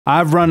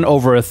I've run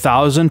over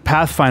 1,000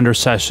 Pathfinder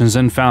sessions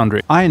in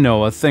Foundry. I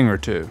know a thing or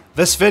two.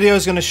 This video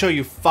is going to show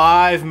you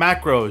 5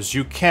 macros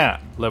you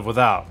can't live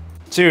without.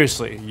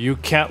 Seriously, you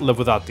can't live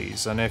without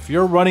these, and if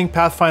you're running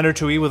Pathfinder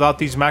 2e without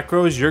these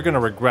macros, you're gonna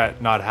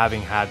regret not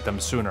having had them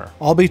sooner.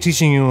 I'll be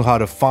teaching you how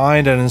to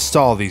find and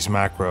install these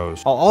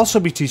macros. I'll also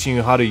be teaching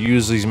you how to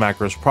use these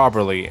macros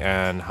properly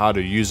and how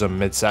to use them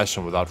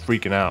mid-session without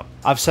freaking out.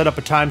 I've set up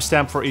a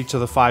timestamp for each of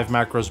the 5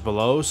 macros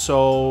below,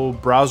 so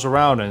browse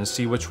around and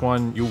see which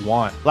one you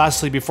want.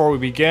 Lastly, before we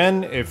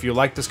begin, if you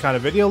like this kind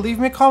of video, leave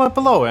me a comment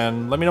below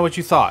and let me know what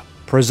you thought.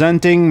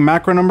 Presenting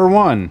macro number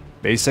 1.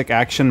 Basic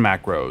action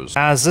macros.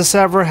 Has this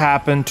ever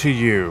happened to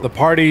you? The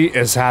party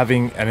is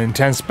having an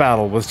intense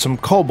battle with some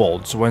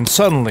kobolds when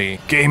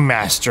suddenly, Game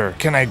Master,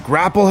 can I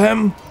grapple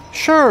him?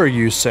 Sure,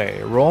 you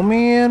say. Roll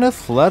me in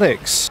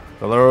athletics.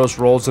 Valeros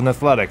rolls in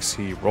athletics.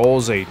 He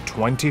rolls a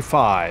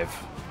 25.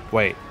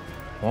 Wait,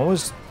 what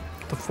was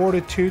the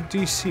fortitude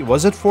DC?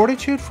 Was it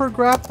fortitude for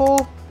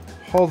grapple?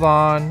 Hold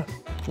on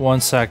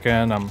 1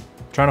 second. I'm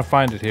trying to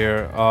find it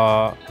here.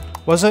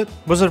 Was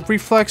it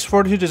reflex,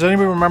 fortitude? Does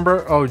anybody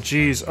remember? Oh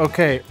geez.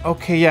 Okay,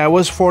 yeah, it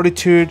was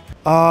fortitude.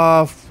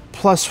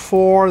 Plus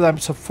 4,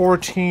 that's a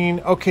 14.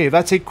 Okay,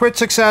 that's a crit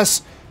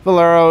success,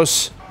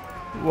 Valeros.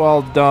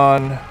 Well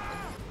done.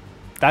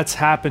 That's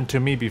happened to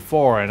me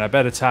before, and I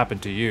bet it's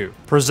happened to you.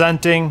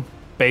 Presenting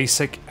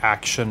basic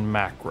action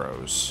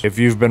macros. If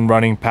you've been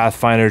running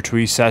Pathfinder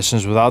 2e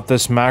sessions without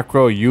this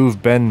macro,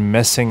 you've been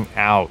missing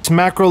out. This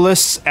macro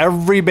lists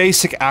every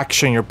basic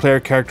action your player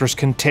characters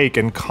can take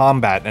in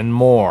combat and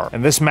more.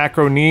 And this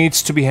macro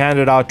needs to be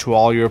handed out to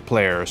all your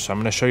players, so I'm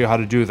going to show you how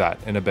to do that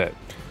in a bit.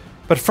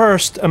 But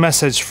first, a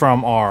message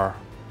from our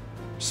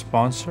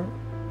sponsor,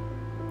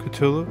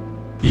 Cthulhu.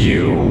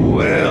 You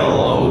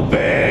will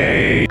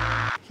obey.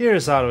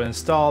 Here's how to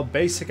install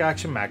basic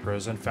action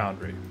macros in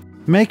Foundry.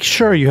 Make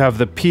sure you have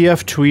the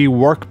PF2E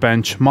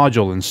Workbench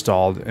module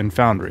installed in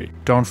Foundry.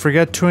 Don't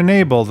forget to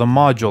enable the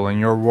module in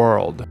your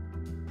world.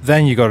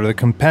 Then you go to the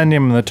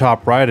compendium in the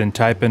top right and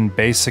type in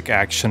Basic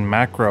Action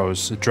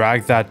Macros.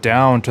 Drag that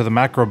down to the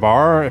macro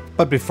bar,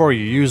 but before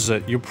you use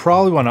it, you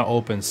probably want to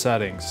open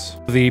Settings.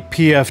 The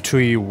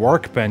PF2E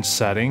Workbench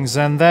settings,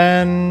 and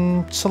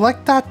then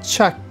select that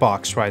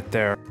checkbox right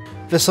there.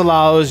 This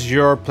allows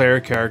your player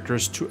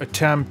characters to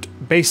attempt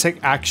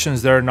basic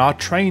actions they're not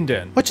trained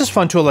in, which is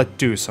fun to let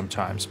do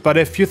sometimes. But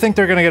if you think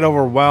they're going to get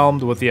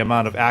overwhelmed with the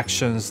amount of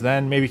actions,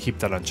 then maybe keep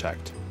that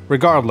unchecked.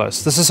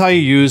 Regardless, this is how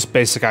you use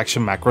basic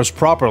action macros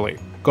properly.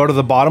 Go to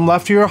the bottom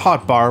left of your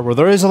hotbar where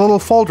there is a little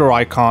folder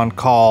icon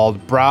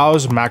called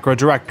Browse Macro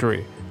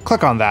Directory.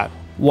 Click on that.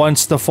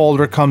 Once the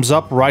folder comes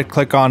up,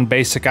 right-click on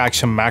Basic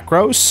Action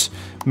Macros.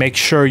 Make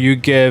sure you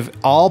give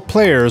all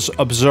players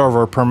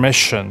observer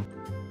permission.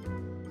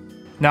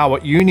 Now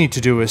what you need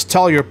to do is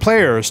tell your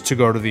players to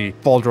go to the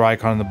folder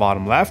icon in the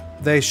bottom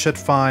left. They should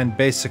find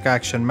Basic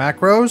Action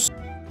Macros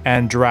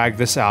and drag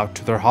this out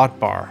to their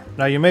hotbar.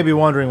 Now you may be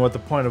wondering what the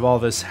point of all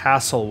this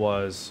hassle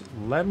was.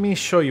 Let me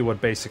show you what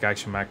Basic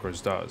Action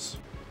Macros does.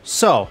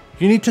 So,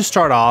 you need to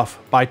start off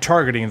by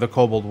targeting the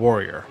Kobold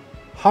Warrior.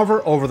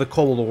 Hover over the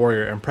Kobold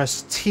Warrior and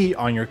press T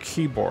on your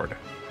keyboard.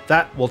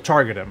 That will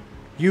target him.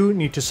 You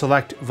need to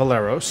select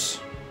Valeros,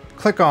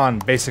 click on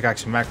Basic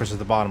Action Macros at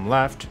the bottom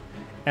left,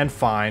 and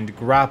find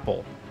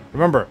Grapple.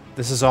 Remember,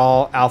 this is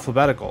all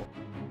alphabetical.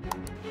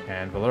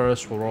 And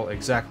Valeros will roll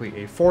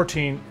exactly a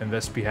 14 in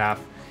this behalf.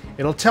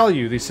 It'll tell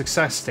you the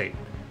success state.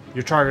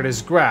 Your target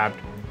is grabbed.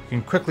 You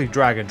can quickly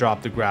drag and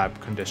drop the grab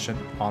condition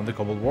on the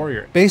Kobold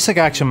Warrior. Basic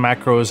Action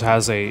Macros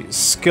has a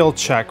skill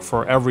check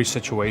for every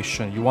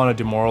situation. You want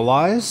to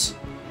demoralize?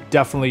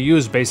 Definitely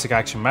use Basic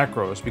Action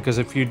Macros, because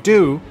if you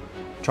do,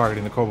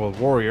 targeting the Kobold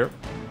Warrior,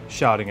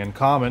 shouting in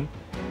common,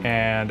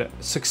 and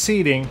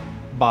succeeding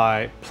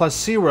by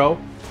 +0,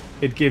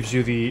 it gives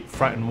you the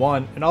Frighten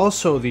 1 and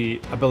also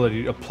the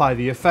ability to apply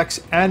the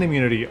effects and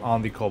immunity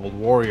on the Kobold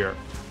Warrior.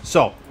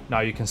 So now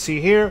you can see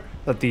here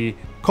that the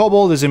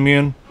Kobold is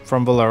immune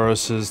from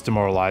Valeros's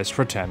Demoralized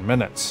for 10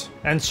 minutes.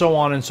 And so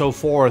on and so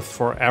forth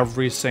for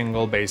every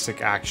single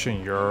basic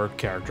action your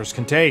characters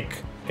can take,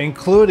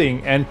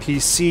 including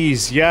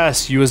NPCs.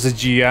 Yes, you as a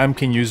GM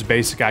can use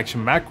basic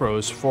action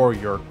macros for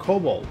your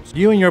kobolds.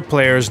 You and your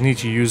players need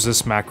to use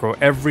this macro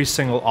every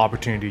single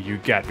opportunity you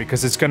get,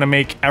 because it's going to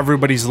make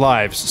everybody's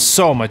lives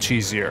so much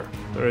easier.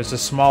 There is a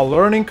small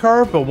learning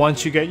curve, but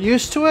once you get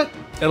used to it,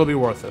 it'll be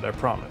worth it, I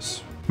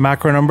promise.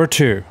 Macro number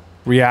 2.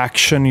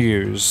 Reaction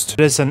used.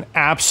 It is an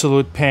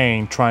absolute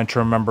pain trying to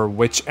remember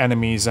which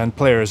enemies and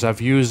players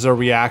have used their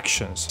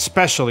reactions,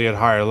 especially at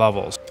higher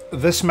levels.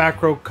 This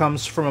macro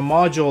comes from a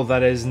module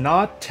that is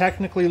not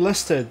technically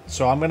listed,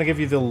 so I'm going to give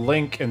you the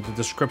link in the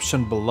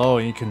description below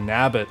and you can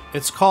nab it.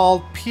 It's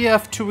called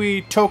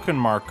PF2E Token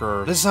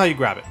Marker. This is how you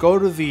grab it. Go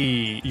to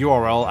the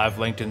URL I've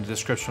linked in the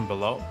description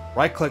below.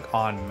 Right-click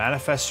on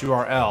Manifest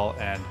URL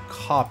and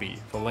copy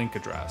the link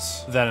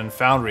address. Then in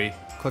Foundry,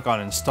 click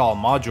on Install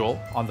Module.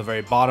 On the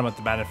very bottom at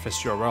the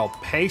Manifest URL,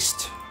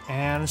 paste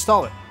and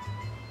install it.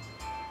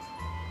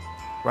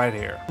 right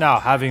here. Now,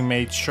 having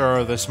made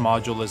sure this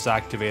module is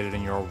activated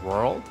in your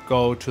world,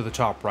 go to the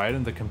top right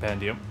in the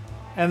compendium,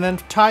 and then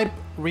type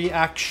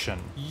reaction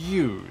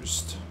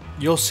used.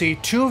 You'll see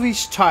 2 of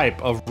each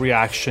type of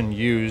reaction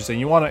used, and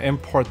you want to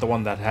import the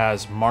one that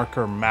has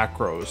marker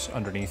macros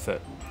underneath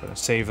it. I'm going to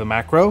save the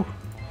macro,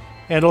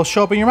 and it'll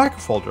show up in your macro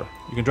folder.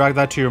 You can drag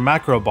that to your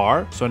macro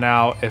bar. So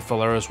now if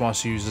Valeros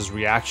wants to use his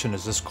reaction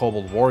as this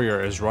kobold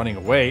warrior is running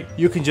away,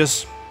 you can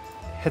just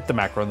hit the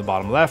macro in the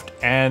bottom left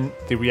and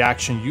the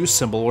reaction use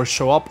symbol will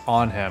show up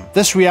on him.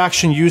 This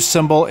reaction use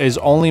symbol is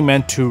only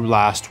meant to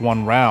last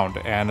 1 round,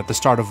 and at the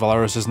start of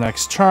Valeros'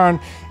 next turn,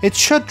 it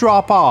should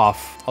drop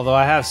off. Although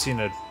I have seen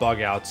it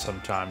bug out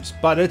sometimes,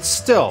 but it's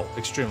still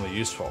extremely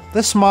useful.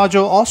 This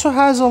module also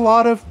has a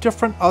lot of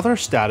different other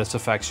status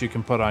effects you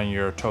can put on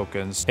your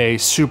tokens. A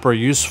super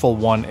useful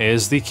one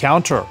is the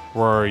counter,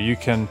 where you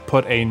can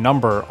put a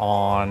number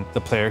on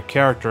the player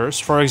characters.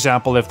 For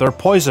example, if they're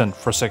poisoned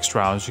for 6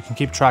 rounds, you can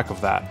keep track of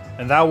that.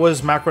 And that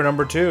was macro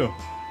number 2.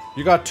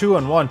 You got 2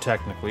 and 1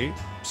 technically.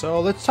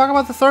 So let's talk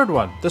about the third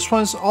one. This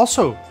one's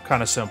also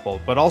kind of simple,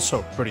 but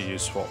also pretty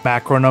useful.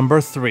 Macro number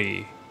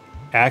 3.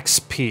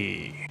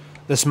 XP.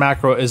 This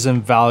macro is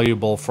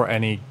invaluable for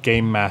any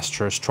game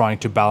masters trying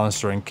to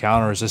balance their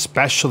encounters,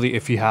 especially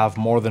if you have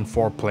more than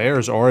 4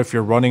 players or if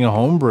you're running a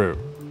homebrew.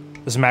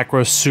 This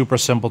macro is super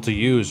simple to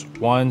use.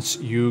 Once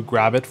you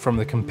grab it from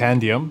the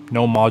compendium,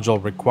 no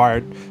module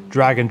required,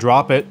 drag and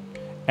drop it,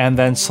 and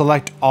then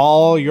select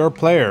all your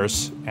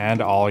players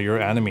and all your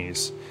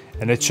enemies.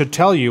 And it should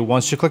tell you,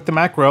 once you click the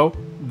macro,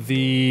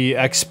 the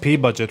XP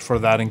budget for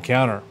that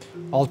encounter.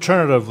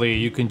 Alternatively,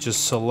 you can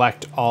just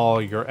select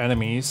all your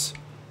enemies,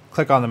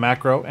 click on the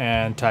macro,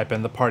 and type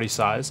in the party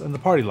size and the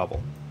party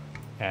level.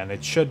 And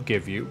it should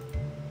give you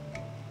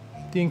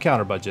the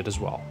encounter budget as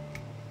well.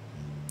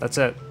 That's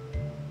it.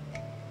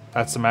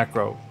 That's the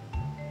macro.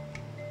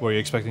 Were you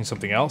expecting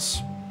something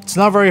else? It's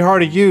not very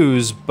hard to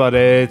use, but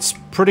it's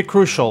pretty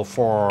crucial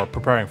for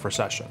preparing for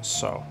sessions,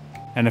 so.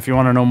 And if you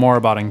want to know more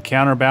about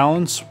encounter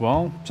balance,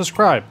 well,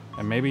 subscribe,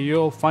 and maybe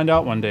you'll find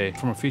out one day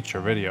from a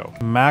future video.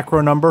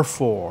 Macro number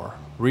 4.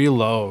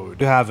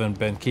 Reload. You haven't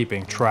been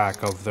keeping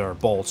track of their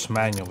bolts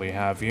manually,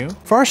 have you?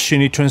 First, you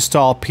need to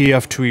install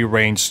PF2E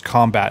Ranged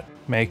Combat.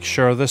 Make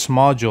sure this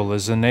module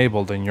is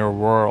enabled in your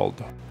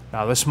world.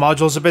 Now, this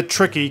module is a bit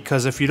tricky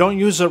because if you don't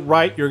use it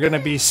right, you're going to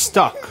be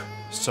stuck.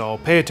 So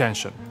pay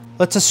attention.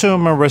 Let's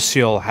assume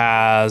Mauricial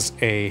has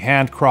a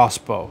hand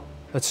crossbow.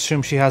 Let's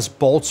assume she has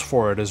bolts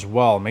for it as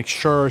well. Make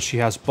sure she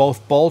has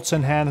both bolts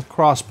and hand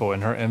crossbow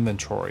in her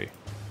inventory.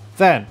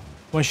 Then,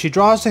 when she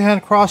draws the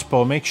hand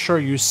crossbow, make sure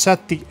you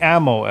set the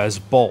ammo as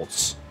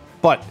bolts.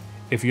 But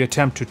if you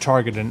attempt to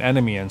target an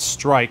enemy and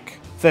strike,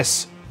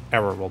 this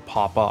error will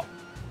pop up.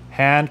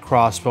 Hand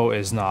crossbow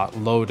is not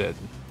loaded.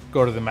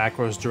 Go to the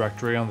macros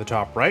directory on the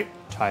top right,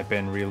 type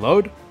in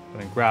reload,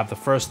 and then grab the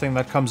first thing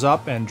that comes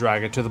up and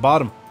drag it to the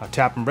bottom. Now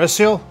tap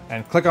Mauricial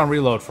and click on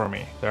reload for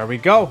me. There we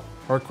go.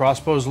 Her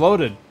crossbow is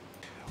loaded.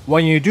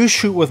 When you do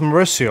shoot with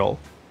Mauricial,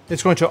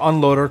 it's going to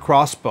unload her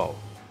crossbow,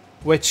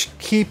 which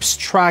keeps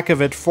track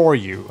of it for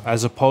you,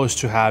 as opposed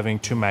to having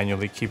to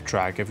manually keep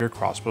track if your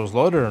crossbow is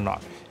loaded or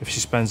not. If she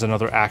spends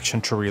another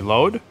action to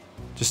reload,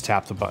 just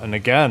tap the button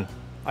again.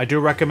 I do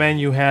recommend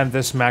you hand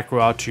this macro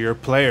out to your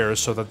players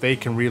so that they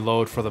can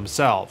reload for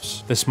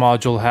themselves. This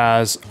module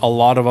has a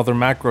lot of other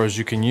macros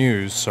you can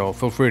use, so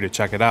feel free to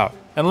check it out.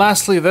 And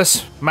lastly,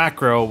 this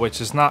macro, which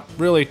is not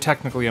really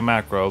technically a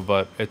macro,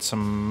 but it's a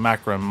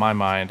macro in my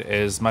mind,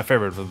 is my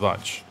favorite of the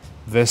bunch.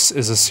 This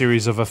is a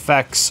series of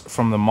effects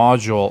from the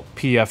module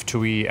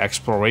PF2E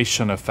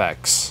Exploration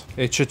Effects.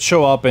 It should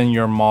show up in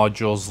your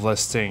modules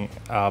listing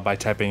by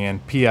typing in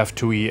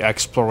PF2E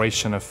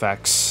Exploration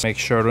Effects. Make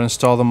sure to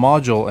install the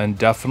module and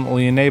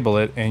definitely enable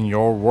it in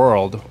your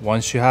world.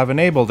 Once you have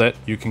enabled it,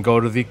 you can go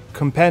to the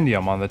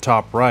compendium on the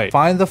top right.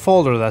 Find the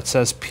folder that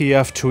says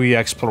PF2E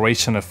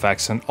Exploration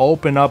Effects and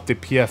open up the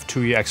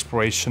PF2E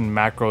Exploration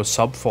macro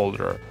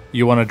subfolder.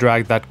 You want to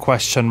drag that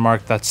question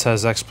mark that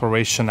says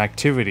exploration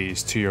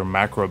activities to your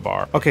macro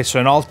bar. Okay,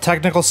 so in all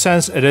technical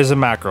sense, it is a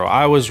macro.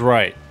 I was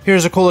right.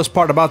 Here's the coolest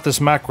part about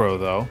this macro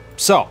though.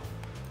 So,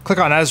 click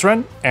on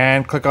Ezran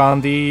and click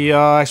on the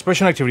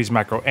exploration activities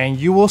macro, and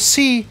you will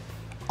see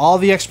all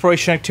the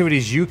exploration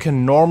activities you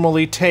can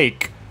normally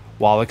take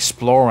while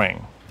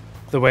exploring.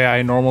 The way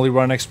I normally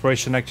run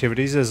exploration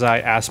activities is I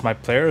ask my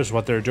players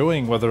what they're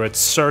doing, whether it's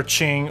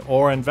searching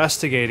or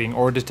investigating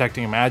or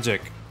detecting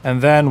magic.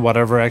 And then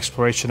whatever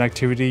exploration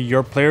activity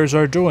your players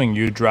are doing,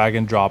 you drag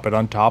and drop it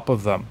on top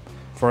of them.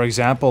 For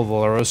example,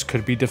 Valeros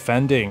could be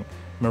defending,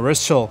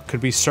 Mauricial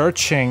could be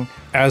searching,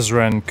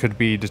 Ezran could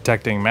be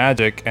detecting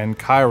magic, and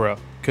Kyra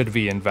could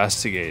be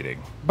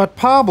investigating. But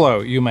Pablo,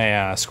 you may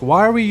ask,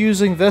 why are we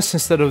using this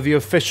instead of the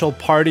official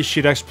party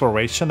sheet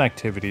exploration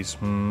activities?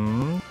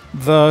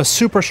 The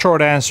super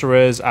short answer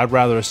is I'd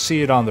rather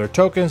see it on their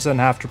tokens than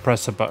have to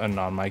press a button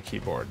on my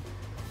keyboard.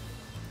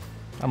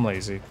 I'm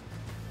lazy.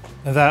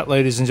 And that,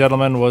 ladies and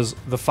gentlemen, was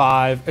the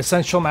 5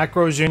 essential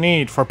macros you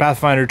need for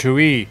Pathfinder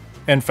 2E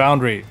in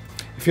Foundry.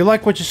 If you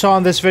like what you saw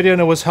in this video and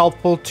it was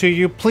helpful to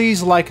you,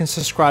 please like and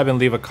subscribe and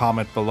leave a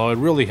comment below. It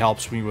really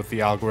helps me with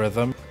the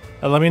algorithm.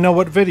 And let me know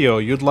what video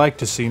you'd like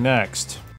to see next.